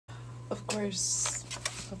Of course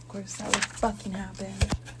that would fucking happen,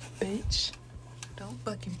 bitch. Don't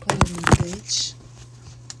fucking play with me,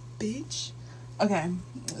 bitch. Okay,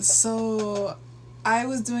 so I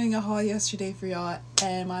was doing a haul yesterday for y'all,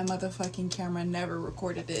 and my motherfucking camera never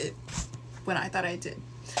recorded it when I thought I did.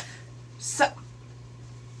 So,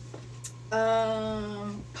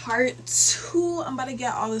 part 2, I'm about to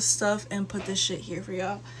get all this stuff and put this shit here for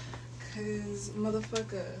y'all, cause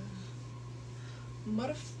motherfucker.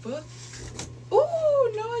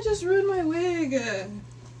 Oh no, I just ruined my wig.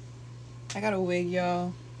 I got a wig,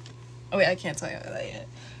 y'all. Oh wait, I can't tell you that yet.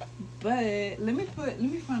 But let me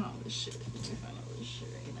find all this shit. Right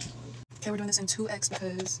now. Okay, we're doing this in 2x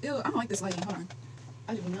because ew, I don't like this lighting. Hold on.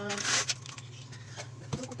 I do not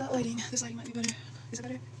look with that lighting. This lighting might be better. Is it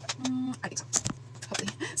better? I think so.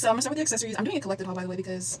 Hopefully. So I'm gonna start with the accessories. I'm doing a collective haul, by the way,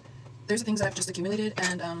 because there's the things that I've just accumulated,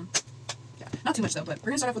 and yeah, not too much though. But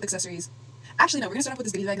we're gonna start off with accessories. Actually, no, we're gonna start off with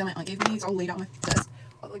this goodie bag that my aunt gave me. It's all laid out on my desk,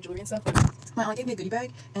 all the like jewelry and stuff. My aunt gave me a goodie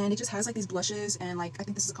bag, and it just has like these blushes, and like I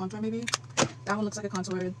think this is a contour maybe. That one looks like a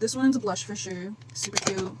contour. This one's a blush for sure, super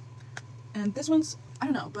cute. And this one's, I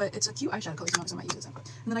don't know, but it's a cute eyeshadow color, so I might use it.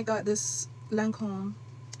 And then I got this Lancome.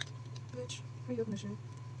 Bitch, how you open this shit?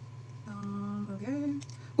 Okay.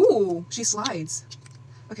 Ooh, she slides.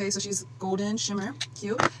 Okay, so she's golden shimmer,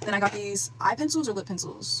 cute. Then I got these eye pencils or lip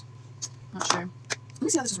pencils. Not sure. Let me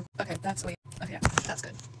see how this is. Okay, that's wait. Okay, yeah, that's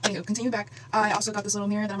good. Anywho, continue back. I also got this little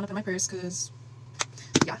mirror that I'm gonna put in my purse because,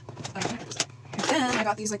 yeah. Then I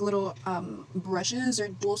got these like little brushes. They're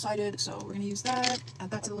dual-sided, so we're gonna use that.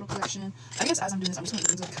 Add that to the little collection. I guess as I'm doing this, I'm just gonna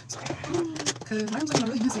put things up because my room's looking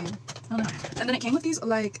really messy. I don't know. And then it came with these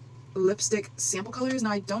like lipstick sample colors.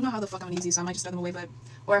 Now I don't know how the fuck I'm gonna use these, so I might just throw them away,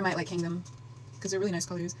 or I might like hang them because they're really nice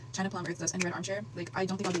colors. China Plum, Earth Dust, and Red Armchair. Like I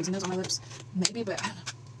don't think I'll be using those on my lips, maybe, but I don't know.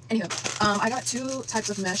 Anywho, I got 2 types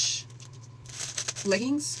of mesh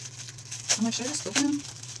leggings. I'm like, should I just open them?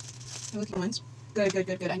 They're looking ones. Good.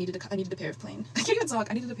 I needed a pair of plain. I can't even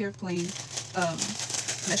talk. I needed a pair of plain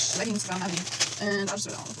mesh leggings because I don't have any. And I'll just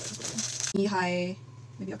throw that on the floor. Knee high.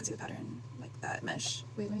 Maybe y'all can see the pattern like that mesh.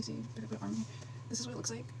 Wait, let me see. Put it on me. This is what it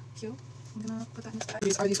looks like. Cute. I'm gonna put that in this bag.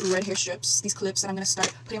 These are these red hair strips, these clips that I'm gonna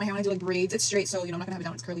start putting in my hair when I do like braids. It's straight, so you know I'm not gonna have it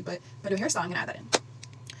down. It's curly, but if I do a hairstyle, I'm gonna add that in.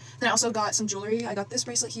 Then I also got some jewelry. I got this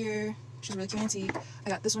bracelet here. She's really cute antique. I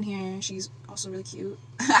got this one here. She's also really cute.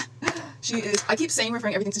 She is. I keep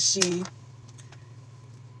referring everything to she.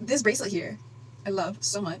 This bracelet here, I love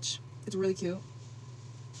so much. It's really cute.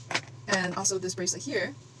 And also this bracelet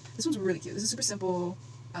here. This one's really cute. This is super simple.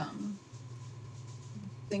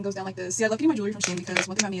 Thing goes down like this. See, I love getting my jewelry from Shein because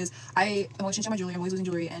one thing about me is I'm always changing my jewelry. I'm always losing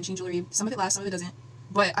jewelry, and Shein jewelry, some of it lasts, some of it doesn't.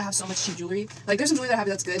 But I have so much cheap jewelry. Like there's some jewelry that I have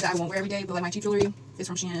that's good that I won't wear every day, but like my cheap jewelry is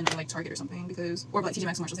from Shein or like Target or something because, or like TJ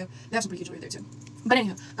Maxx and Marshalls. They have some pretty cute jewelry there too. But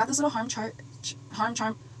anywho, got this little heart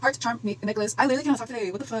charm necklace. I literally cannot talk today.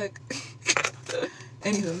 What the fuck?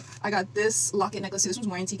 Anywho, I got this locket necklace too. This one's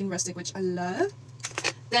more antique and rustic, which I love.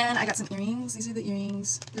 Then I got some earrings. These are the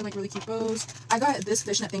earrings. They're like really cute bows. I got this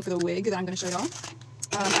fishnet thing for the wig that I'm gonna show y'all.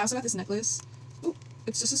 I also got this necklace. Ooh,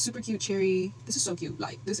 it's just a super cute cherry. This is so cute.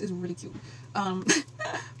 Like this is really cute.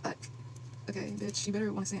 Fuck. Okay, bitch, you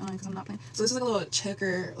better want to stay on because I'm not playing. So this is like a little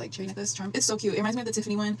checker, like cherry necklace charm. It's so cute. It reminds me of the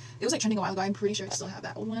Tiffany one. It was like trending a while ago. I'm pretty sure I still have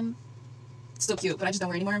that old one. It's still cute, but I just don't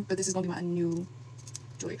wear it anymore. But this is gonna be my new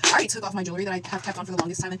jewelry. I already took off my jewelry that I have kept on for the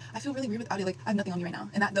longest time, and I feel really weird without it. Like I have nothing on me right now,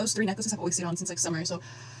 and those 3 necklaces have always stayed on since like summer. So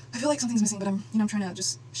I feel like something's missing, but I'm trying to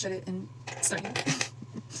just shed it and start again.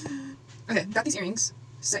 Okay, got these earrings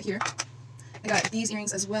set here. I got these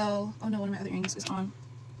earrings as well. Oh no, one of my other earrings is on.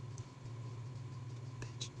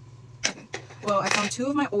 Okay. Well, I found 2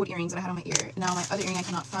 of my old earrings that I had on my ear. Now my other earring I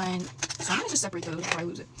cannot find, so I'm gonna just separate those before I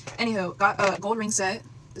lose it. Anyhow, got a gold ring set.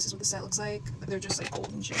 This is what the set looks like. They're just like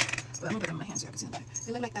gold and shit. But I'm gonna put them in my hands so I can see them better.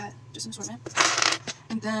 They look like that, just an assortment.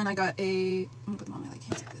 And then I got I'm gonna put them on my like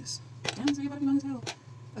hands like this. Damn, it's really long as hell.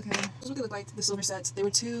 Okay, this is what they look like. The silver sets. They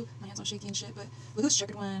were 2. My hands all shaky and shit, but look at this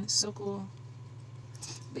checkered one. It's so cool.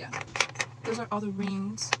 But yeah, those are all the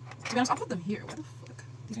rings. To be honest, I'll put them here. Where the fuck?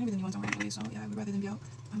 These are gonna be the new ones I'm wearing anyway, so yeah, I would rather them be out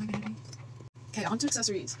by my vanity. Okay, on to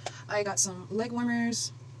accessories. I got some leg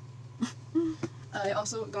warmers. I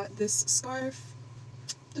also got this scarf.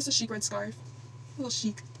 Just a chic red scarf. A little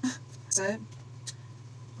chic set.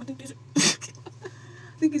 I think these are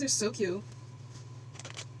I think these are so cute.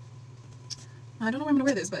 I don't know where I'm gonna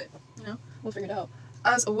wear this, but you know, we'll figure it out.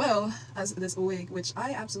 As well as this wig, which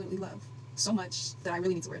I absolutely love so much that I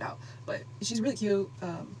really need to wear it out. But she's really cute.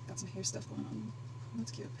 Got some hair stuff going on.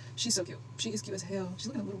 That's cute. She's so cute. She is cute as hell. She's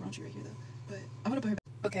looking a little raunchy right here though. But I'm gonna put her back.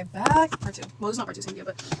 Okay, back part 2. Well, it's not part 2, same video,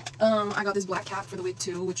 but I got this black cap for the wig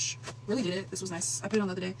too, which really did it. This was nice. I put it on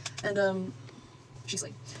the other day, and she's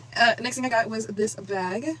like. Next thing I got was this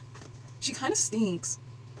bag. She kind of stinks.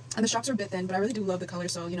 And the straps are a bit thin, but I really do love the color,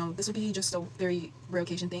 so, you know, this would be just a very rare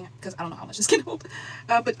occasion thing, because I don't know how much this can hold.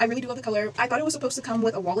 But I really do love the color. I thought it was supposed to come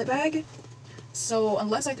with a wallet bag, so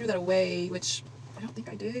unless I threw that away, which I don't think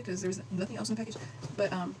I did, because there's nothing else in the package,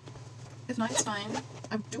 but if not, it's fine.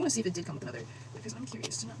 I do want to see if it did come with another, because I'm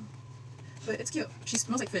curious to know. But it's cute. She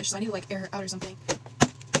smells like fish, so I need to, like, air her out or something.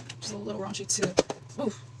 She's a little raunchy, too.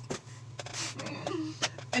 Oof.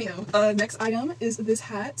 Anyhow, next item is this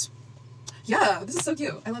hat. Yeah, this is so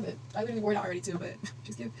cute. I love it. I literally wore it out already too, but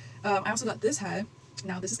she's cute. I also got this hat.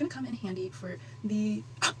 Now, this is going to come in handy for the...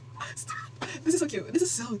 Stop! This is so cute. This is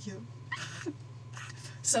so cute.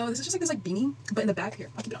 So, this is just like this like beanie, but in the back here.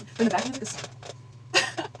 I'll keep it on. But in the back, it has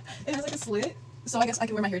like it has like a slit. So, I guess I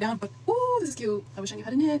can wear my hair down, but ooh, this is cute. I wish I knew how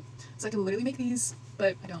to knit. So, I could literally make these,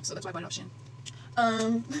 but I don't, so that's why I bought it off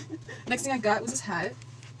Shein. Next thing I got was this hat.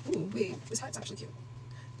 Ooh, wait. This hat's actually cute.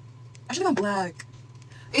 I should have gone black.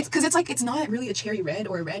 It's because it's like, it's not really a cherry red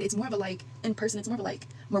or a red. It's more of a like, in person, it's more of a like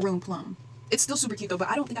maroon plum. It's still super cute though, but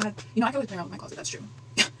I don't think I have, you know, I can always play around with my closet, that's true.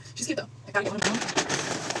 She's cute though. I gotta get one of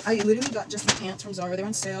them. I literally got just the pants from Zara. They're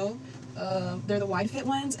on sale. They're the wide fit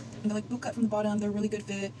ones. And they're like boot cut from the bottom. They're really good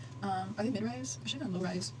fit. Are they mid-rise? I should have done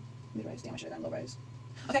low-rise. Mid-rise. Damn, I should have done low-rise.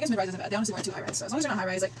 Okay, I guess mid-rise isn't bad. They honestly weren't too high-rise. So as long as they're not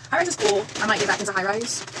high-rise, like, high-rise is cool. I might get back into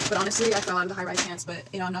high-rise. But honestly, I fell out of the high-rise pants. But,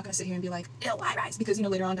 you know, I'm not going to sit here and be like, ew, high-rise. Because, you know,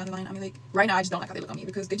 later on down the line, I mean, like, right now, I just don't like how they look on me.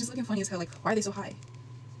 Because they're just looking funny as hell. Like, why are they so high?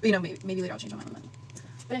 But, you know, maybe later I'll change my mind on that.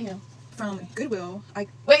 But anyhow, from Goodwill,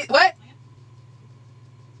 wait, what?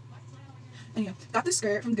 Anyhow, got this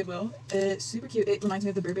skirt from Goodwill. It's super cute. It reminds me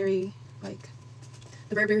of the Burberry, like,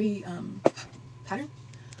 the Burberry, pattern.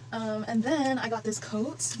 And then I got this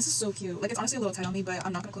coat. This is so cute. Like, it's honestly a little tight on me, but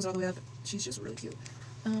I'm not gonna close it all the way up. She's just really cute.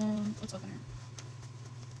 What's up in her?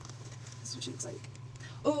 This is what she looks like.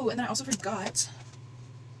 Oh, and then I also forgot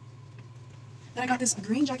that I got this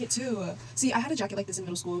green jacket too. See, I had a jacket like this in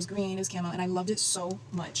middle school. It was green, it was camo, and I loved it so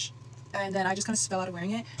much. And then I just kind of fell out of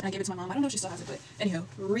wearing it, and I gave it to my mom. I don't know if she still has it, but anyhow,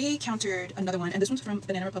 recountered another one, and this one's from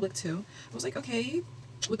Banana Republic too. I was like, okay,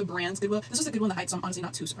 with the brands Goodwill. This was a Goodwill in the Heights, so I'm honestly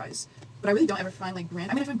not too surprised. But I really don't ever find like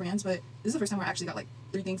brand. I mean, I find brands, but this is the first time where I actually got like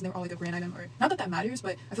 3 things and they were all like a brand item. Or not that that matters,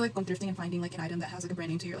 but I feel like when thrifting and finding like an item that has like a brand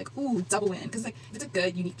name to you, you're like, ooh, double win. Because like if it's a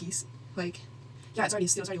good unique piece, like yeah, it's already a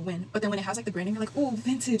steal, it's already a win. But then when it has like the brand name, you're like, ooh,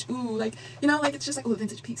 vintage, ooh, like you know, like it's just like ooh,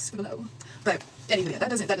 vintage piece for the low. But anyway, that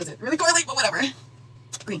doesn't really correlate, but whatever.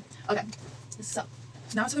 Green. Okay. So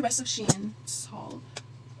now to the rest of Shein's haul.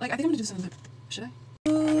 Like I think I'm gonna do something. Should I?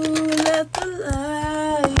 Ooh, let the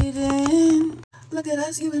light in. Look at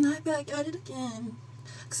us, you and I back at it again.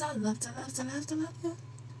 Cause I love to love you.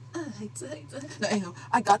 I hate to. No, anyhow,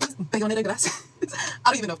 I got these Bayonetta glasses. I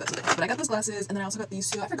don't even know if that's what it is, but I got those glasses, and then I also got these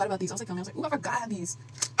two. I forgot about these. I was like, ooh, I forgot I had these.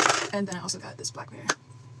 And then I also got this black pair.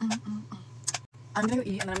 I'm gonna go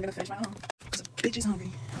eat, and then I'm gonna finish my own. Cause the bitch is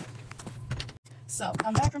hungry. So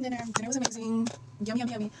I'm back from dinner. Dinner was amazing. Yummy,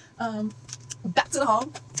 yummy, yummy. Back to the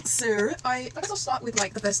haul. So I guess I'll start with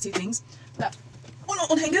like the first 2 things. That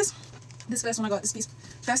on hangers. This first one I got this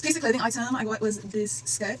first piece of clothing item I got was this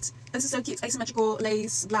skirt. This is so cute. It's asymmetrical,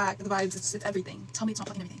 lace, black, the vibes. It's everything. Tell me it's not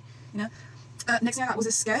fucking everything. You know. Next thing I got was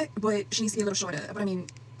a skirt, but she needs to be a little shorter. But I mean,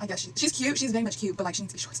 I guess she's cute. She's very much cute, but like she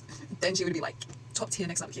needs to be short. Then she would be like top tier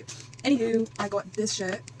next level cute. Anywho, I got this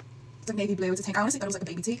shirt. It's like navy blue. It's a tank. I honestly thought it was like a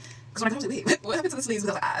baby tee. Because when I thought, wait, what happened to the sleeves? I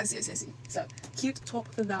was like, I see. So cute top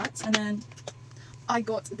for that. And then I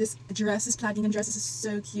got this dress. This plaid gingham dress. This is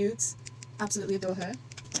so cute. Absolutely adore her.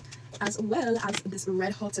 As well as this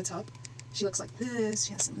red halter top. She looks like this.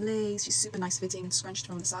 She has some lace. She's super nice fitting and scrunched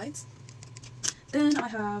from the sides. Then I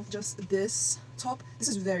have just this top. This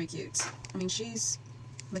is very cute. I mean, she's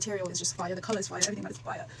material is just fire. The color is fire. Everything about it is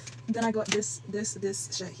fire. Then I got this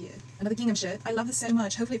shirt here. Another gingham shirt. I love this so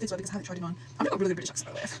much. Hopefully it fits well because I haven't tried it on. I'm gonna go really British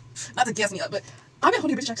accent by the way. Not to gas me up, but I've been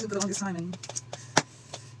holding a British accent for the longest time and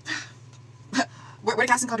where the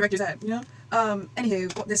casting call directors at, you know?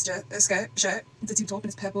 Anywho, got this shirt. It's a tube top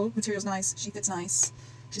and it's purple. Material's nice. She fits nice.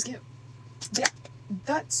 She's cute. But yeah,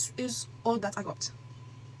 that is all that I got.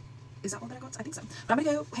 Is that all that I got? I think so. But I'm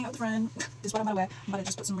gonna go hang out with a friend. This is what I'm about to wear. I'm about to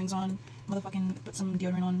just put some rings on. Motherfucking put some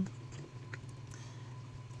deodorant on.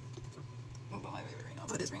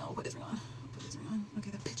 Put this ring on. Put this ring on. Put this ring on.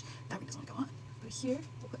 Okay, that ring doesn't want to go on. Put it here.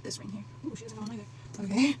 We'll put this ring here. Ooh, she doesn't go on either.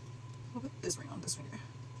 Okay. We'll put this ring on this finger.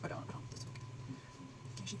 Or don't. This one.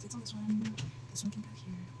 Okay, she fits on this one. This one can go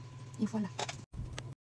here. Et voila.